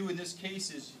 What you do in this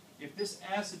case is, if this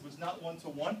acid was not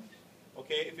 1-to-1,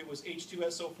 okay, if it was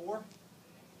H2SO4,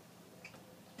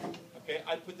 okay,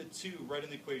 I'd put the 2 right in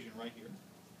the equation right here.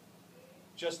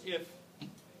 Just if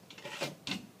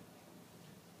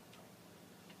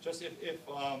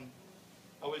I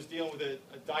was dealing with a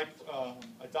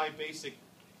dibasic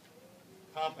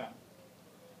compound.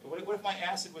 What if my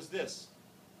acid was this?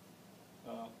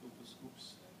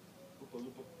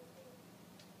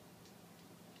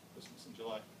 Christmas in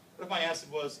July. What if my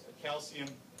acid was a calcium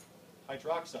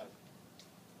hydroxide?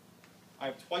 I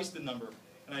have twice the number,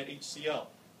 and I had HCl.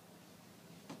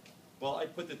 Well,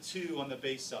 I'd put the 2 on the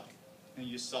base side, and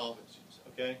you solve it.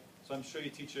 Okay? So I'm sure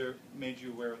your teacher made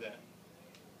you aware of that.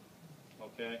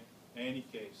 Okay? In any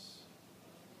case.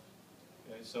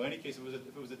 Okay, so in any case, if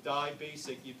it was a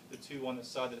dibasic, you put the 2 on the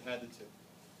side that had the 2.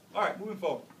 All right, moving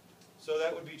forward. So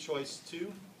that would be choice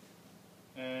 2.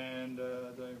 And did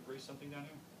I erase something down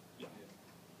here? Yeah.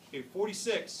 Okay,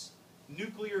 46,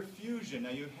 nuclear fusion.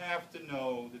 Now you have to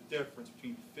know the difference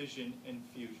between fission and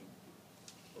fusion.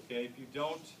 Okay, if you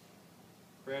don't,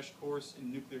 crash course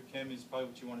in nuclear chem is probably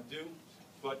what you want to do,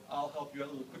 but I'll help you out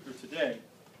a little quicker today.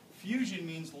 Fusion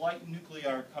means light nuclei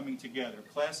are coming together.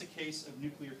 Classic case of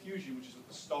nuclear fusion, which is what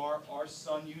the star, our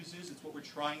sun, uses. It's what we're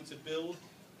trying to build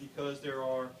because there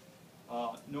are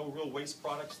no real waste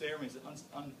products there. It means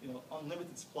an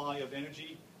unlimited supply of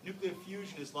energy. Nuclear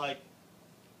fusion is like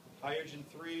hydrogen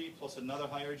 3 plus another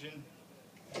hydrogen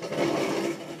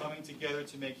coming together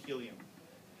to make helium.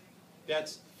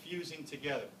 That's fusing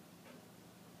together.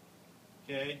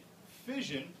 Okay?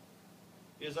 Fission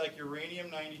is like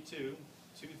uranium-92,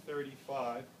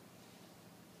 235,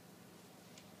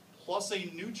 plus a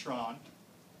neutron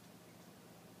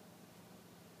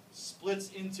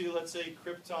splits into, let's say,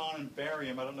 krypton and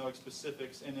barium, I don't know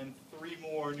specifics, and then 3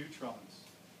 more neutrons.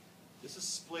 This is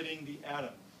splitting the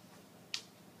atom.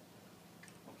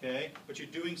 Okay? But you're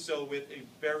doing so with a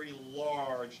very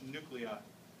large nuclei.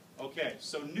 Okay,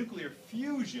 so nuclear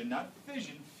fusion, not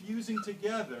fission, fusing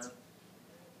together,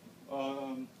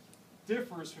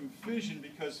 differs from fission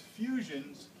because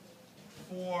fusions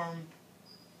form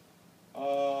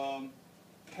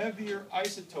heavier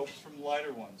isotopes from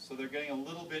lighter ones. So they're getting a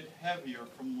little bit heavier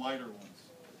from lighter ones.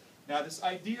 Now this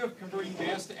idea of converting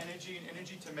mass to energy and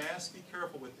energy to mass, be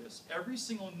careful with this. Every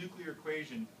single nuclear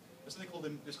equation, there's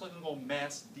something called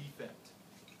mass defect.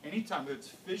 Anytime, whether it's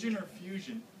fission or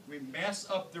fusion, we mass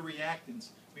up the reactants,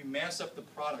 we mass up the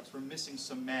products, we're missing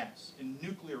some mass in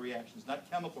nuclear reactions, not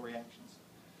chemical reactions.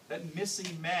 That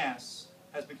missing mass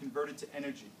has been converted to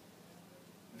energy.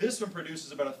 This one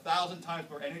produces about 1,000 times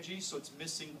more energy, so it's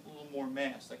missing a little more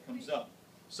mass that comes up.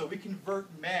 So we convert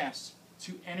mass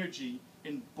to energy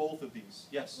in both of these.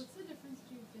 Yes? What's the difference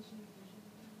between fission and fusion?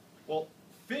 Well,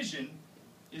 fission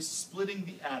is splitting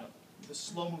the atom, the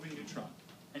slow-moving neutron,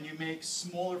 and you make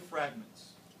smaller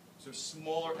fragments. So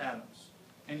smaller atoms.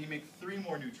 And you make 3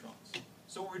 more neutrons.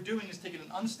 So what we're doing is taking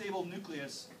an unstable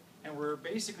nucleus, and we're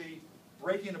basically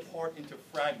breaking it apart into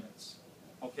fragments.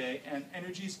 Okay, and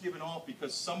energy is given off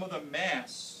because some of the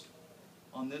mass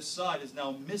on this side is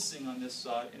now missing on this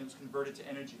side, and it was converted to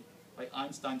energy by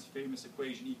Einstein's famous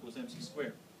equation equals mc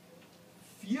squared.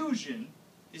 Fusion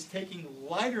is taking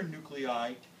lighter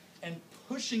nuclei and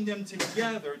pushing them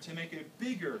together to make a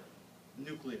bigger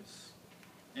nucleus.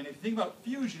 And if you think about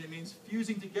fusion, it means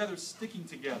fusing together, sticking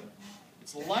together.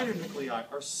 It's lighter nuclei.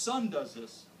 Our sun does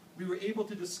this. We were able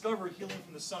to discover helium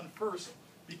from the sun first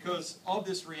because of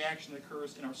this reaction that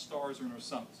occurs in our stars or in our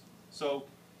suns. So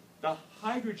the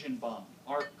hydrogen bomb,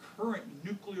 our current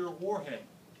nuclear warhead,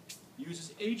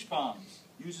 uses H-bombs,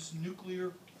 uses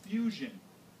nuclear fusion.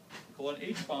 We call it an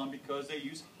H-bomb because they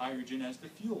use hydrogen as the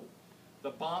fuel.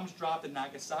 The bombs dropped in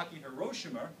Nagasaki and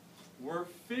Hiroshima were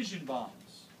fission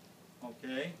bombs,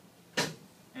 okay?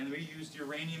 And we used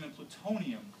uranium and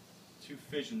plutonium to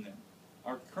fission them.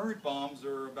 Our current bombs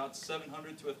are about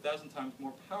 700 to 1,000 times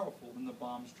more powerful than the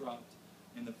bombs dropped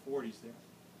in the 40s there.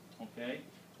 Okay?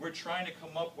 We're trying to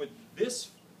come up with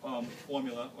this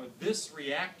formula, or this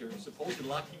reactor. Supposedly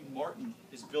Lockheed Martin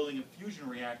is building a fusion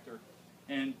reactor,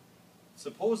 and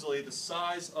supposedly the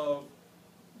size of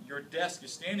your desk you're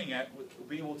standing at will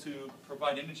be able to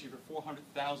provide energy for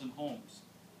 400,000 homes.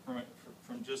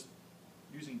 from just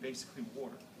using basically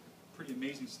water. Pretty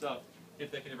amazing stuff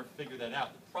if they can ever figure that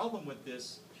out. The problem with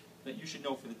this that you should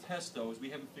know for the test, though, is we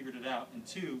haven't figured it out. And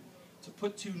two, to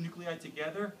put two nuclei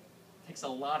together takes a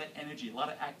lot of energy, a lot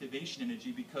of activation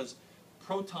energy, because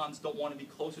protons don't want to be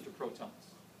closer to protons.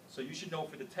 So you should know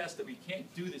for the test that we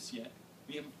can't do this yet.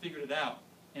 We haven't figured it out.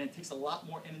 And it takes a lot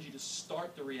more energy to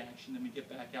start the reaction than we get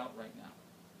back out right now.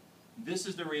 This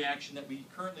is the reaction that we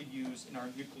currently use in our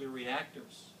nuclear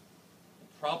reactors.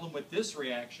 The problem with this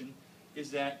reaction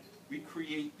is that we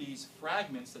create these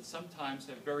fragments that sometimes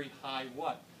have very high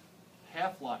what?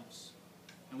 Half-lives.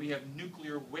 And we have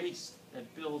nuclear waste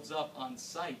that builds up on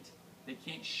site. They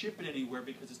can't ship it anywhere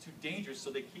because it's too dangerous, so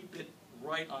they keep it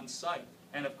right on site.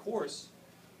 And of course,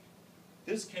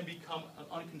 this can become an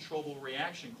uncontrollable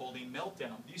reaction called a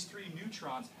meltdown. These three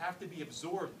neutrons have to be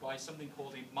absorbed by something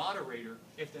called a moderator.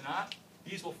 If they're not,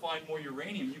 these will find more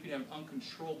uranium. You can have an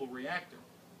uncontrollable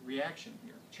reaction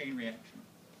here, chain reaction.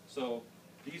 So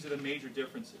these are the major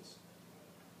differences.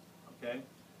 Okay?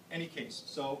 Any case,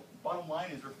 so bottom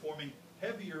line is we're forming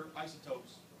heavier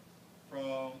isotopes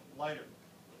from lighter.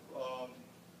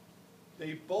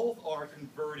 They both are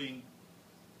converting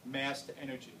mass to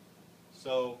energy.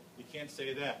 So you can't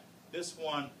say that. This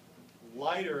one,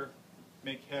 lighter,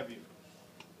 make heavier.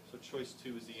 So choice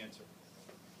 2 is the answer.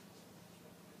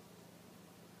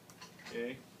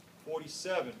 Okay,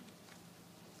 47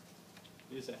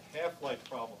 is a half-life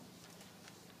problem.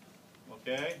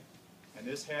 Okay, and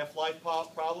this half-life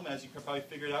problem, as you can probably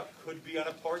figure it out, could be on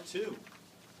a part 2.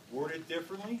 Worded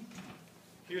differently.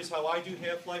 Here's how I do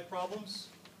half-life problems.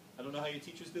 I don't know how your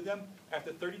teachers did them.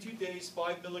 After 32 days,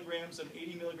 5 milligrams of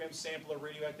 80 milligram sample of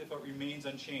radioactive remains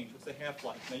unchanged. What's the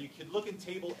half-life? Now you could look in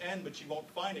table N, but you won't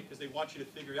find it because they want you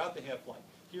to figure out the half-life.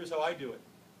 Here's how I do it.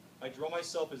 I draw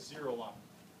myself a 0 line.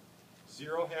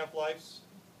 0 half-lives,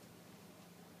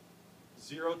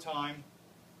 0 time,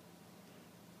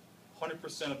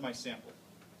 100% of my sample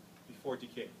before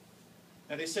decay.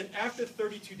 Now they said after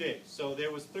 32 days, so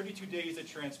there was 32 days that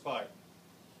transpired.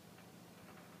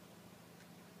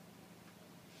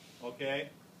 Okay,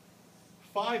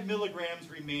 5 milligrams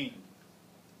remained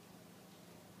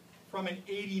from an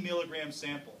 80 milligram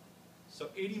sample. So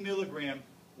 80 milligram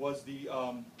was the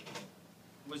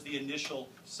initial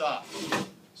size.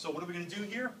 So what are we going to do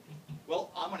here? Well,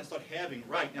 I'm going to start halving.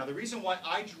 Right, now the reason why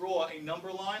I draw a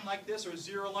number line like this or a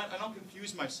 0 line, I don't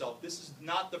confuse myself. This is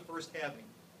not the first halving.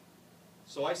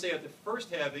 So I say at the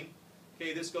first halving,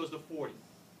 okay, this goes to 40.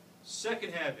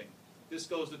 Second halving, this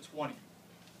goes to 20.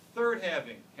 Third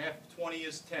halving, half of 20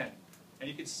 is 10. And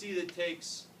you can see that it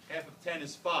takes half of 10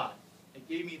 is 5. It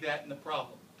gave me that in the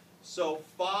problem. So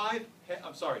 4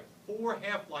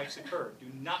 half-lives occurred. Do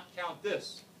not count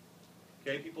this.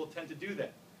 Okay, people tend to do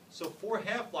that. So 4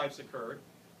 half-lives occurred,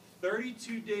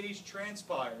 32 days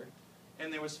transpired,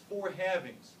 and there was 4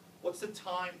 halvings. What's the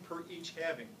time per each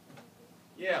halving?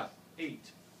 Yeah,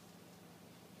 8.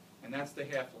 And that's the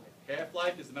half-life.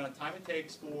 Half-life is the amount of time it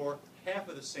takes for half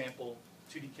of the sample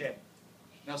to decay.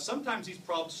 Now sometimes these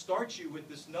problems start you with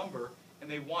this number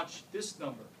and they want this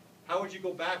number. How would you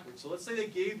go backwards? So let's say they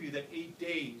gave you that 8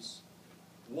 days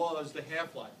was the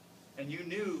half-life and you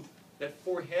knew that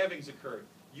 4 halvings occurred.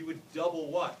 You would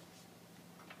double what?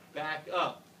 Back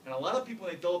up. And a lot of people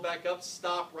when they double back up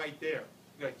stop right there.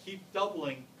 You've got to keep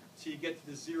doubling till you get to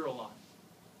the 0 line.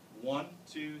 1,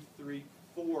 2, 3,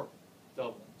 4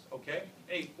 doublings. Okay?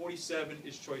 847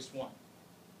 is choice 1.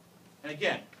 And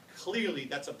again, clearly,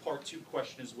 that's a part 2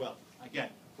 question as well. Again,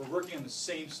 we're working on the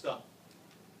same stuff.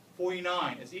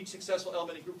 49, as each successful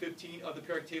element in group 15 of the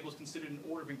periodic table is considered in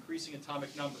order of increasing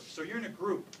atomic number. So you're in a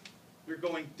group, you're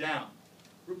going down.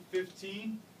 Group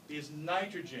 15 is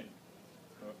nitrogen.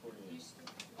 48.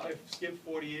 I skipped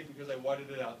 48 because I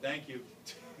whited it out. Thank you.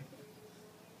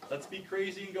 Let's be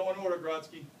crazy and go in order,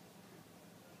 Grodsky.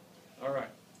 All right.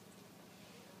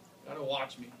 Gotta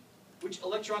watch me. Which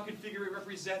electron configuration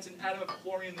represents an atom of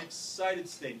chlorine in the excited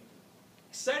state?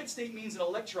 Excited state means an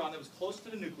electron that was close to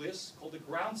the nucleus, called the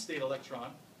ground state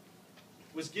electron,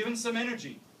 was given some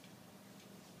energy.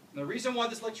 And the reason why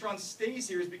this electron stays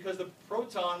here is because the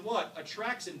proton, what?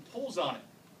 Attracts and pulls on it.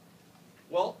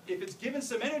 Well, if it's given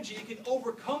some energy, it can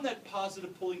overcome that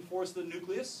positive pulling force of the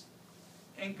nucleus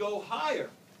and go higher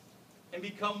and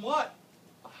become what?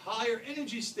 A higher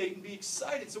energy state and be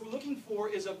excited. So what we're looking for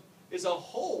is a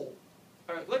hole,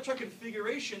 or electron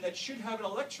configuration that should have an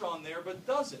electron there but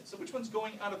doesn't. So which one's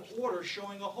going out of order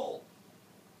showing a hole?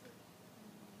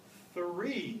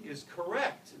 3 is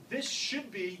correct. This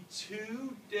should be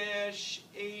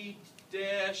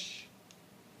 2-8-.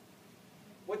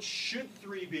 What should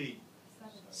 3 be?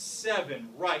 7,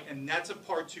 right, and that's a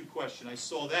part 2 question. I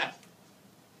saw that.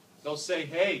 They'll say,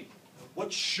 hey,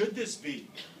 what should this be?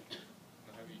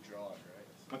 Have you draw it, right?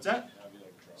 What's that? Have you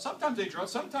like draw it? Sometimes they draw.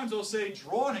 Sometimes they'll say,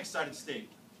 draw an excited state.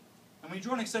 And when you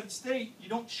draw an excited state, you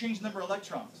don't change the number of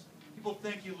electrons. People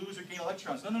think you lose or gain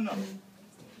electrons. No, no, no.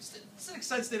 It's an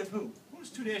excited state of who? Who's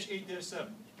 2-8-7?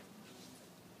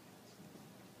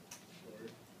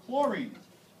 Chlorine.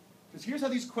 Because here's how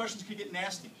these questions could get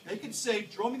nasty. They could say,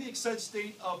 draw me the excited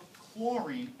state of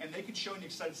chlorine, and they could show me the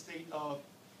excited state of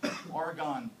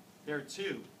argon there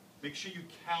too. Make sure you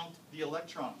count the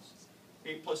electrons.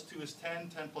 8 plus 2 is 10,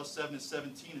 10 plus 7 is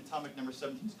 17, atomic number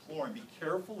 17 is chlorine. Be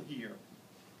careful here,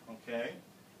 okay?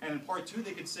 And in part 2,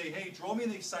 they could say, hey, draw me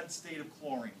the excited state of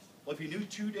chlorine. Well, if you knew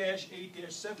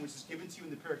 2-8-7, which is given to you in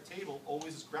the periodic table,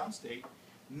 always is ground state,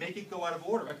 make it go out of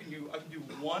order. I can do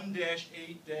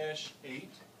 1-8-8.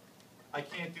 I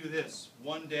can't do this,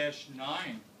 1-9-7.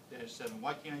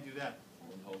 Why can't I do that?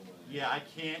 Yeah, I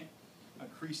can't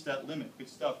increase that limit. Good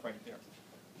stuff right there.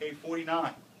 Okay,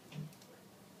 49.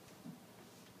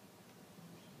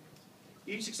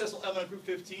 Each successful element of group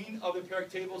 15 of the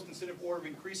periodic table is considered order of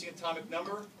increasing atomic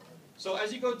number. So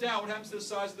as you go down, what happens to the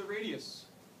size of the radius?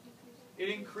 It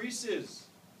increases.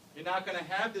 You're not going to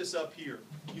have this up here.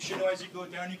 You should know as you go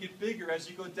down, you get bigger. As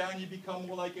you go down, you become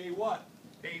more like a what?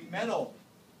 A metal.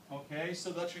 Okay,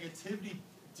 so the electronegativity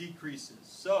decreases.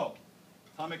 So,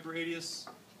 atomic radius,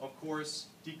 of course,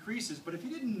 decreases. But if you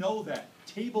didn't know that,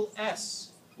 Table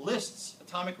S lists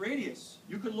atomic radius.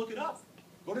 You could look it up.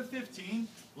 Go to 15,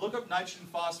 look up nitrogen,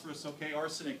 phosphorus, okay,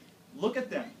 arsenic. Look at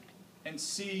them and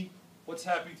see what's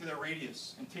happening to their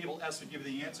radius. And Table S would give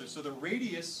you the answer. So the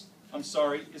radius,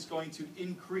 is going to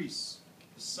increase.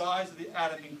 The size of the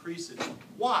atom increases.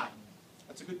 Why?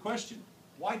 That's a good question.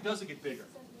 Why does it get bigger?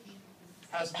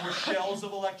 Has more shells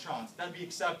of electrons. That'd be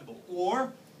acceptable.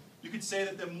 Or you could say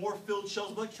that the more filled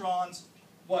shells of electrons,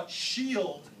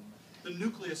 shield the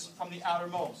nucleus from the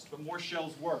outermost. But more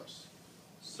shells works.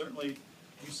 Certainly,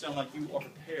 you sound like you are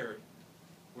prepared,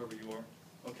 wherever you are.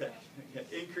 Okay,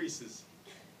 increases.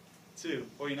 2,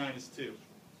 49 is 2.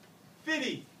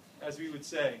 50, as we would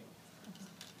say,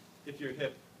 if you're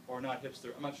hip or not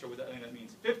hipster. I'm not sure what that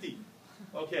means. 50.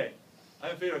 Okay, I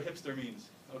haven't figured out what hipster means.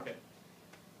 Okay.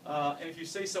 And if you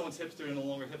say someone's hipster, they're no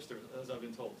longer hipster, as I've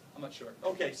been told. I'm not sure.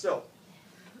 Okay, so,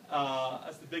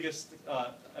 that's the biggest,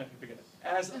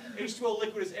 as H2O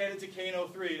liquid is added to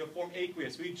KNO3 to form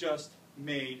aqueous, we just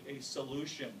made a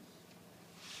solution.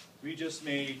 We just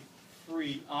made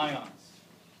free ions.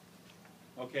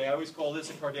 Okay, I always call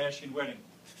this a Kardashian wedding.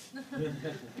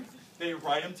 They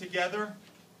write them together,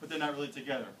 but they're not really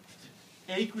together.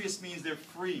 Aqueous means they're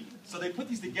free. So they put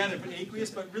these together, but aqueous,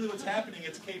 but really what's happening,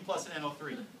 it's K plus and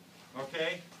NO3.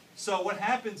 Okay? So what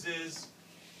happens is,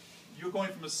 you're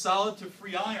going from a solid to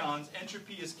free ions.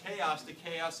 Entropy is chaos to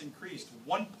chaos increased.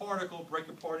 One particle break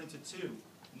apart into 2.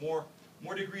 More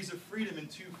degrees of freedom in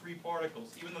 2 free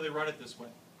particles, even though they write it this way.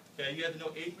 Okay? You have to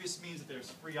know aqueous means that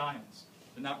there's free ions.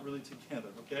 They're not really together.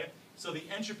 Okay? So the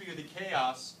entropy or the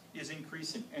chaos is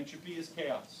increasing. Entropy is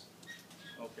chaos.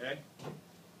 Okay?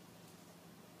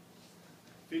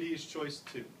 50 is choice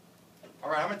 2. All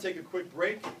right, I'm going to take a quick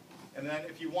break, and then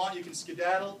if you want, you can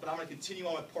skedaddle, but I'm going to continue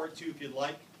on with part 2 if you'd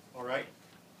like. All right?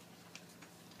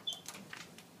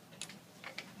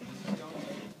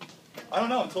 I don't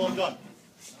know until I'm done.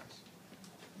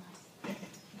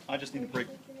 I just need a break.